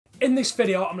In this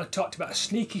video, I'm going to talk to you about a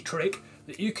sneaky trick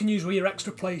that you can use with your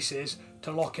extra places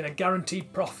to lock in a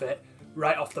guaranteed profit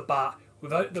right off the bat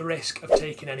without the risk of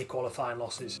taking any qualifying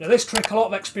losses. Now this trick, a lot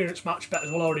of experienced match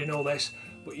bettors will already know this,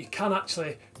 but you can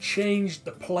actually change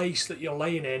the place that you're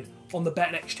laying in on the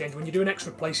betting exchange. When you're doing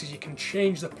extra places, you can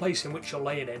change the place in which you're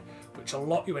laying in, which will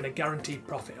lock you in a guaranteed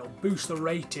profit. It'll boost the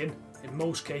rating, in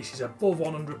most cases above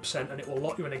 100%, and it will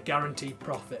lock you in a guaranteed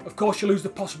profit. Of course, you lose the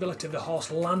possibility of the horse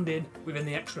landing within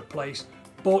the extra place,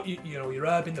 but you're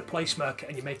earning the place market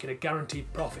and you're making a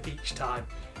guaranteed profit each time.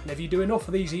 And if you do enough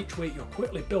of these each week, you'll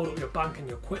quickly build up your bank and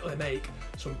you'll quickly make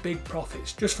some big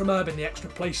profits just from earning the extra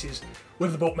places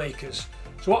with the bookmakers.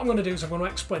 So what I'm going to do is I'm going to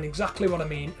explain exactly what I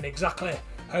mean and exactly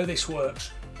how this works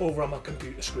over on my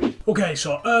computer screen. Okay,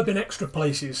 so earning extra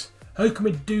places. How can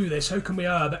we do this? How can we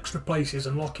earn extra places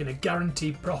and lock in a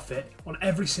guaranteed profit on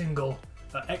every single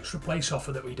extra place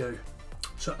offer that we do?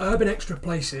 So earning extra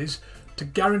places, to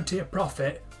guarantee a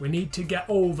profit, we need to get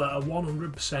over a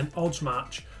 100% odds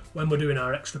match when we're doing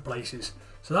our extra places.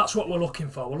 So that's what we're looking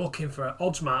for. We're looking for an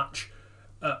odds match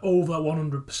over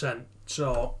 100%.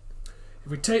 So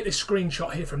if we take this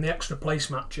screenshot here from the extra place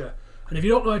matcher, and if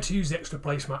you don't know how to use the extra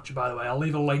place matcher, by the way, I'll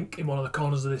leave a link in one of the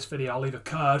corners of this video. I'll leave a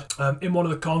card in one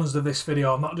of the corners of this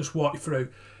video, and that'll just walk you through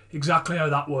exactly how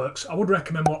that works. I would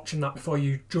recommend watching that before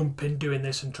you jump in doing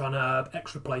this and trying to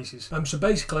extra places. So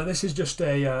basically this is just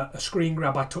a screen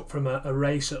grab I took from a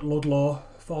race at Ludlow,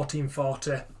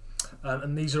 1440.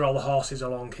 And these are all the horses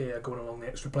along here going along the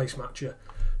extra place matcher.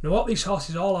 Now what these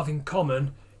horses all have in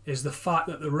common is the fact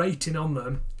that the rating on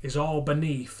them is all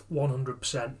beneath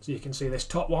 100%. So you can see this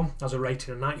top one has a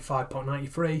rating of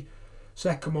 95.93,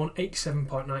 second one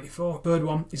 87.94, third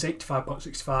one is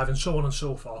 85.65, and so on and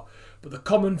so forth. But the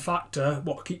common factor,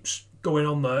 what keeps going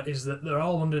on there, is that they're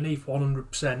all underneath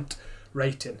 100%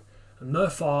 rating. And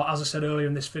therefore, as I said earlier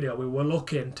in this video, we were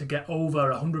looking to get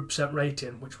over 100%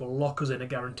 rating, which will lock us in a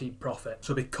guaranteed profit.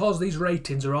 So because these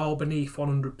ratings are all beneath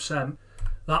 100%,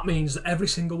 that means that every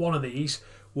single one of these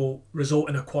will result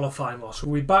in a qualifying loss. So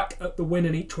we'll be back at the win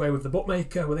in each way with the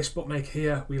bookmaker. With this bookmaker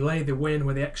here, we lay the win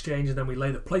with the exchange and then we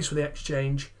lay the place with the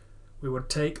exchange. We would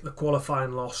take the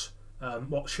qualifying loss,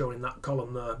 what's shown in that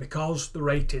column there, because the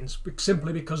ratings,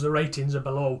 simply because the ratings are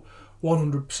below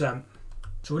 100%.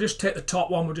 So we'll just take the top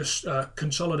one, we'll just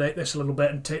consolidate this a little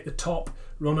bit and take the top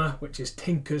runner, which is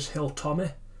Tinker's Hill Tommy,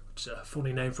 which is a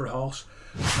funny name for a horse.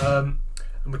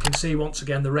 And we can see once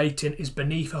again the rating is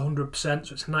beneath 100%,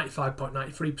 so it's a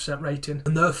 95.93% rating,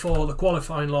 and therefore the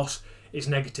qualifying loss is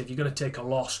negative. You're going to take a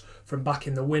loss from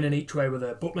backing the win in each way with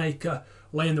a bookmaker,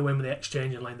 laying the win with the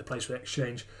exchange and laying the place with the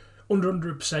exchange. Under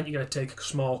 100% you're going to take a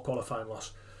small qualifying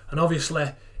loss. And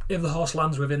obviously if the horse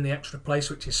lands within the extra place,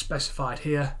 which is specified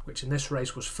here, which in this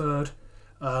race was third,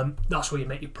 that's where you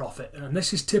make your profit. And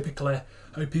this is typically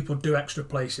how people do extra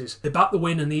places. They back the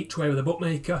win in each way with a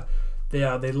bookmaker,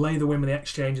 they lay the win with the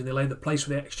exchange and they lay the place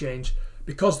with the exchange.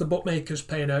 Because the bookmaker's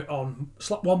paying out on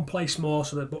one place more,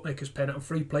 so the bookmaker's paying out on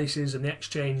 3 places and the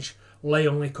exchange lay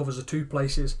only covers the 2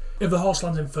 places. If the horse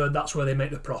lands in third, that's where they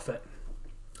make the profit.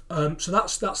 So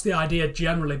that's the idea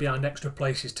generally behind extra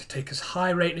places, to take as high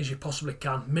rating as you possibly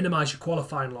can, minimise your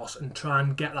qualifying loss and try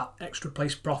and get that extra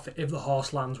place profit if the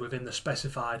horse lands within the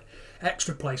specified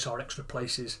extra place or extra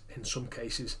places in some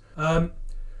cases.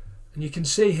 And you can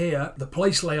see here the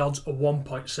place lay odds are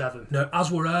 1.7. Now as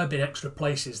we're earning extra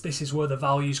places, this is where the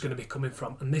value is going to be coming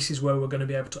from, and this is where we're going to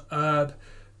be able to earn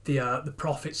the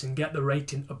profits and get the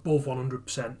rating above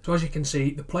 100%. So as you can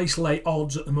see, the place lay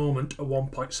odds at the moment are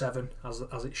 1.7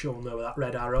 as it's shown there with that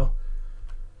red arrow.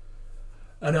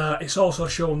 And it's also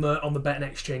shown there on the betting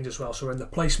exchange as well. So we're in the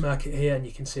place market here and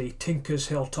you can see Tinker's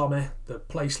Hill Tommy, the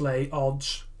place lay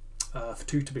odds for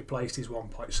 2 to be placed is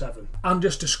 1.7. And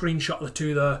just to screenshot the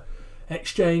 2 there,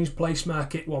 exchange, place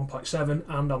market 1.7,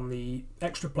 and on the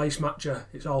extra place matcher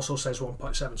it also says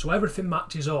 1.7. So everything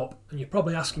matches up, and you're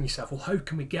probably asking yourself, well, how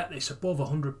can we get this above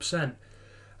 100%?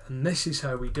 And this is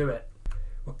how we do it.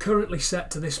 We're currently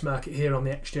set to this market here on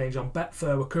the exchange on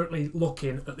Betfair. We're currently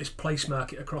looking at this place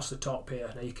market across the top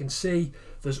here. Now you can see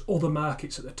there's other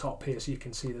markets at the top here. So you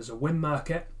can see there's a win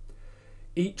market,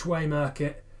 each way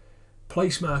market,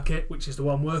 place market, which is the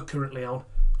one we're currently on,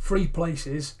 3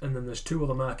 places, and then there's 2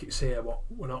 other markets here what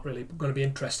we're not really going to be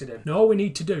interested in. Now all we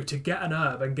need to do to get an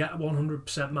herb and get a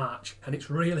 100% match, and it's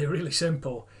really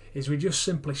simple, is we just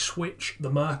simply switch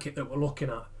the market that we're looking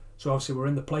at. So obviously we're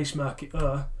in the place market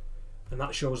there, and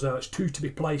that shows there it's 2 to be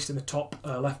placed in the top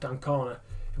left hand corner.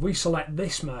 If we select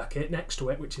this market next to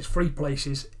it, which is 3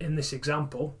 places in this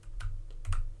example,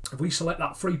 if we select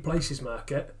that 3 places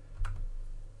market,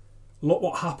 look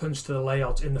what happens to the lay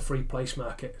odds in the free place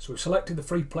market. So we've selected the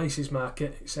free places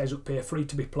market. It says up here, free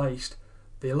to be placed.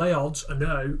 The lay odds are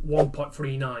now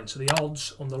 1.39. So the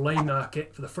odds on the lay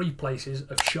market for the free places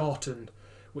have shortened,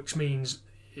 which means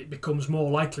it becomes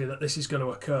more likely that this is going to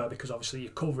occur because obviously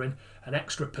you're covering an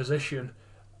extra position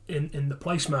in the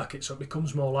place market, so it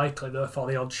becomes more likely, therefore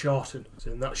the odds shorten.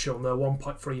 So that's shown there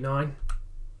 1.39.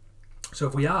 So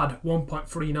if we add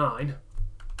 1.39,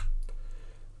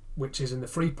 which is in the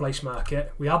free place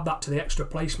market, we add that to the extra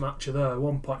place matcher there,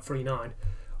 1.39,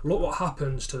 look what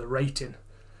happens to the rating.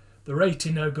 The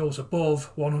rating now goes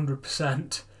above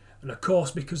 100%, and of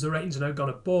course because the ratings are now gone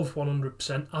above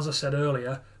 100%, as I said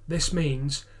earlier, this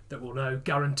means that we'll now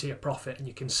guarantee a profit, and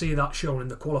you can see that shown in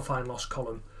the qualifying loss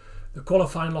column. The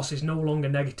qualifying loss is no longer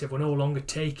negative. We're no longer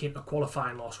taking a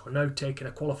qualifying loss. We're now taking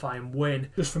a qualifying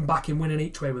win just from backing winning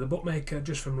each way with a bookmaker,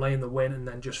 just from laying the win and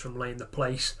then just from laying the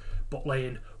place, but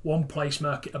laying one place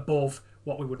market above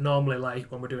what we would normally lay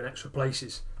when we're doing extra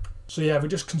places. So yeah, if we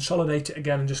just consolidate it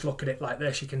again and just look at it like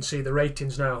this, you can see the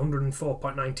rating's now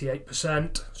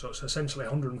 104.98%, so it's essentially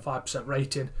 105%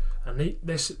 rating, and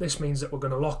this means that we're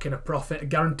going to lock in a profit, a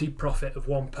guaranteed profit of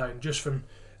 £1 just from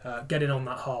getting on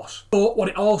that horse. But what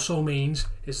it also means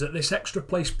is that this extra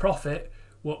place profit,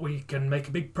 what we can make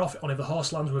a big profit on if the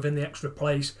horse lands within the extra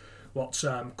place, what's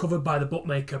covered by the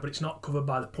bookmaker but it's not covered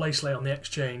by the place lay on the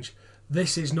exchange,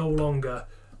 this is no longer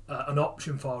an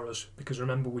option for us, because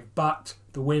remember we've backed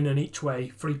the win and each way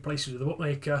free places with the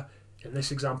bookmaker. In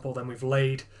this example then we've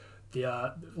laid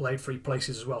the laid free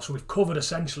places as well, so we've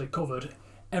essentially covered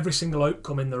every single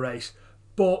outcome in the race,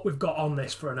 but we've got on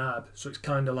this for an herb. So it's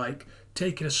kind of like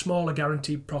taking a smaller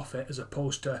guaranteed profit as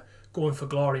opposed to going for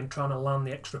glory and trying to land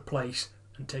the extra place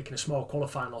and taking a small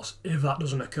qualifying loss if that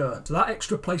doesn't occur. So that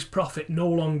extra place profit no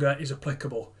longer is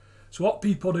applicable. So what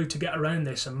people do to get around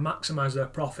this and maximise their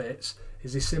profits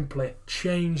is they simply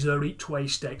change their each way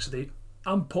stake. So they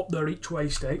amp up their each way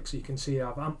stake. So you can see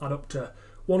I've amped that up to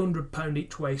 £100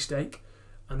 each way stake,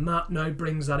 and that now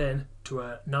brings that in to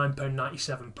a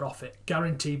 £9.97 profit,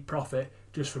 guaranteed profit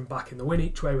just from backing the win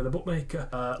each way with a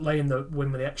bookmaker, laying the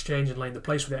win with the exchange and laying the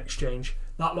place with the exchange.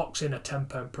 That locks in a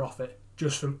 £10 profit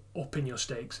just from upping your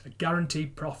stakes, a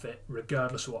guaranteed profit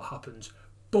regardless of what happens.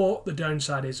 But the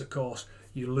downside is, of course,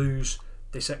 you lose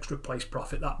this extra place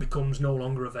profit. That becomes no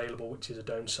longer available, which is a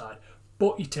downside,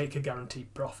 but you take a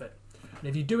guaranteed profit. And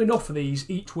if you do enough of these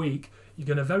each week, you're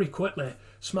going to very quickly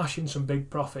smash in some big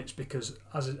profits, because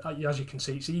as you can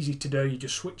see, it's easy to do. You're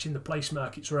just switching the place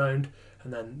markets around,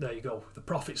 and then there you go. The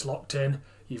profit's locked in.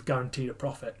 You've guaranteed a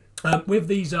profit. With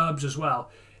these herbs as well,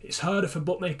 it's harder for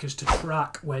bookmakers to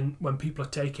track when people are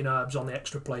taking herbs on the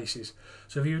extra places.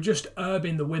 So if you're just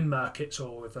herbing the win markets,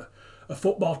 or if a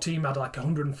football team had like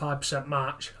 105%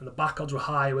 match and the back odds were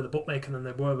higher with the bookmaker than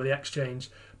they were with the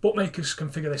exchange, bookmakers can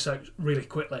figure this out really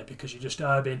quickly, because you're just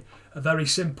herbing a very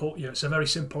simple, it's a very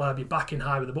simple herb. You're backing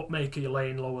high with the bookmaker, you're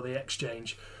laying low with the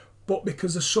exchange. But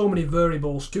because there's so many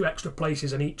variables, 2 extra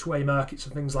places and each way markets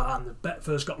and things like that, and the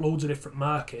Betfair's got loads of different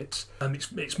markets, and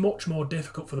it's much more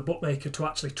difficult for the bookmaker to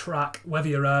actually track whether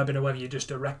you're herbing or whether you're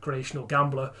just a recreational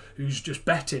gambler who's just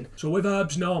betting. So with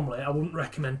herbs normally, I wouldn't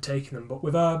recommend taking them, but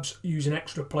with herbs using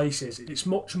extra places, it's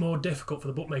much more difficult for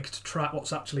the bookmaker to track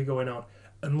what's actually going on,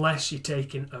 unless you're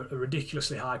taking a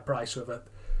ridiculously high price. So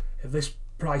if this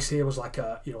price here was like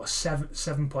a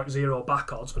 7.0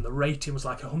 back odds and the rating was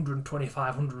like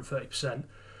 125, 130%,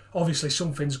 obviously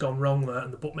something's gone wrong there,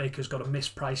 and the bookmaker's got a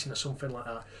mispricing or something like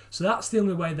that. So that's the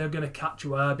only way they're going to catch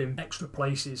you herbing extra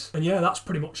places. And yeah, that's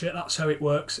pretty much it. That's how it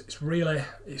works. It's a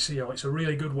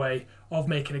really good way of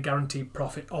making a guaranteed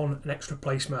profit on an extra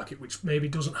place market, which maybe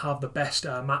doesn't have the best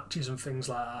matches and things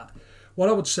like that. What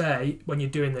I would say when you're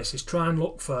doing this is try and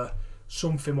look for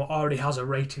something that already has a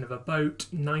rating of about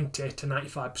 90 to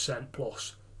 95%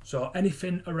 plus. So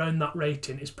anything around that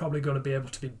rating is probably going to be able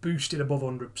to be boosted above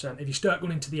 100%. If you start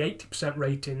going into the 80%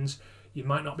 ratings, you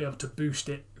might not be able to boost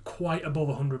it quite above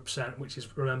 100%, which is,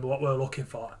 remember, what we're looking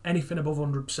for. Anything above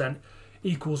 100%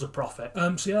 equals a profit.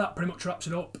 So yeah, that pretty much wraps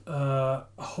it up. I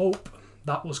hope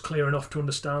that was clear enough to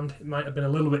understand. It might have been a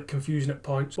little bit confusing at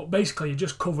points, but basically you're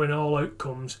just covering all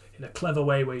outcomes in a clever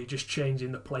way where you're just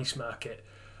changing the place market.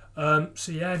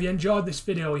 So yeah, if you enjoyed this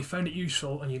video, you found it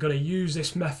useful, and you're going to use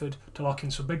this method to lock in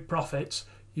some big profits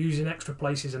using extra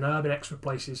places and herbing extra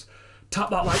places, tap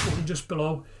that like button just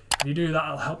below. If you do that,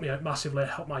 it'll help me out massively,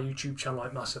 help my YouTube channel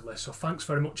out massively. So thanks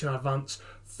very much in advance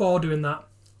for doing that.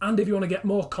 And if you want to get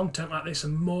more content like this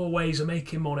and more ways of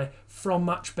making money from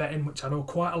match betting, which I know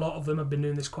quite a lot of them have been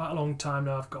doing this quite a long time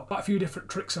now, I've got quite a few different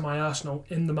tricks in my arsenal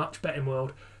in the match betting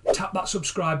world, tap that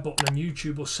subscribe button and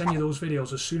YouTube will send you those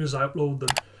videos as soon as I upload them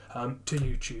to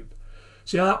YouTube.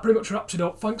 So yeah, that pretty much wraps it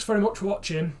up. Thanks very much for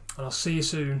watching, and I'll see you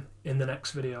soon in the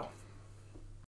next video.